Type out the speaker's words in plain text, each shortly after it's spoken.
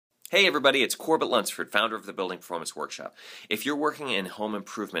Hey everybody, it's Corbett Lunsford, founder of the Building Performance Workshop. If you're working in home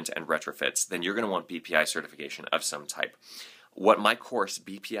improvement and retrofits, then you're going to want BPI certification of some type. What my course,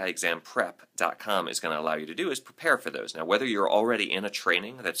 BPIExamPrep.com, is going to allow you to do is prepare for those. Now, whether you're already in a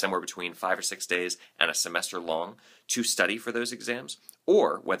training that's somewhere between 5 or 6 days and a semester long to study for those exams,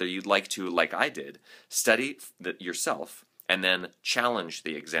 or whether you'd like to, like I did, study yourself and then challenge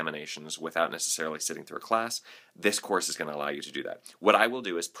the examinations without necessarily sitting through a class, this course is going to allow you to do that. What I will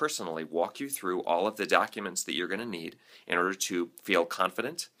do is personally walk you through all of the documents that you're going to need in order to feel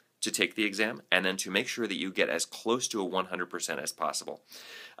confident to take the exam and then to make sure that you get as close to a 100% as possible.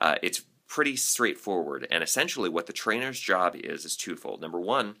 It's pretty straightforward, and essentially what the trainer's job is twofold. Number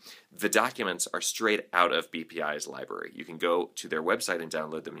one, the documents are straight out of BPI's library. You can go to their website and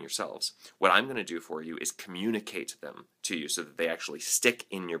download them yourselves. What I'm going to do for you is communicate them to you so that they actually stick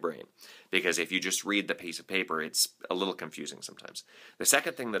in your brain. Because if you just read the piece of paper, it's a little confusing sometimes. The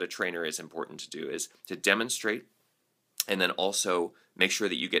second thing that a trainer is important to do is to demonstrate and then also make sure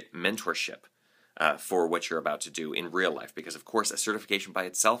that you get mentorship for what you're about to do in real life. Because of course a certification by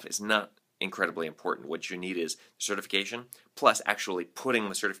itself is not incredibly important. What you need is certification plus actually putting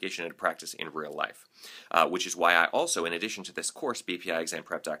the certification into practice in real life, which is why I also, in addition to this course,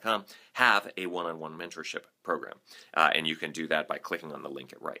 BPIExamPrep.com, have a one-on-one mentorship program, and you can do that by clicking on the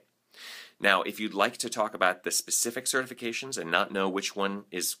link at right. Now, if you'd like to talk about the specific certifications and not know which one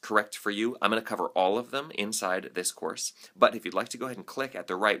is correct for you, I'm going to cover all of them inside this course. But if you'd like to go ahead and click at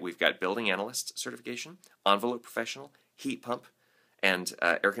the right, we've got Building Analyst Certification, Envelope Professional, Heat Pump, and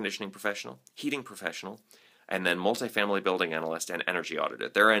Air Conditioning Professional, Heating Professional, and then Multifamily Building Analyst and Energy Auditor.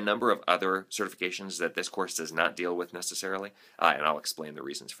 There are a number of other certifications that this course does not deal with necessarily, and I'll explain the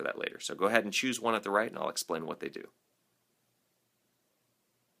reasons for that later. So go ahead and choose one at the right, and I'll explain what they do.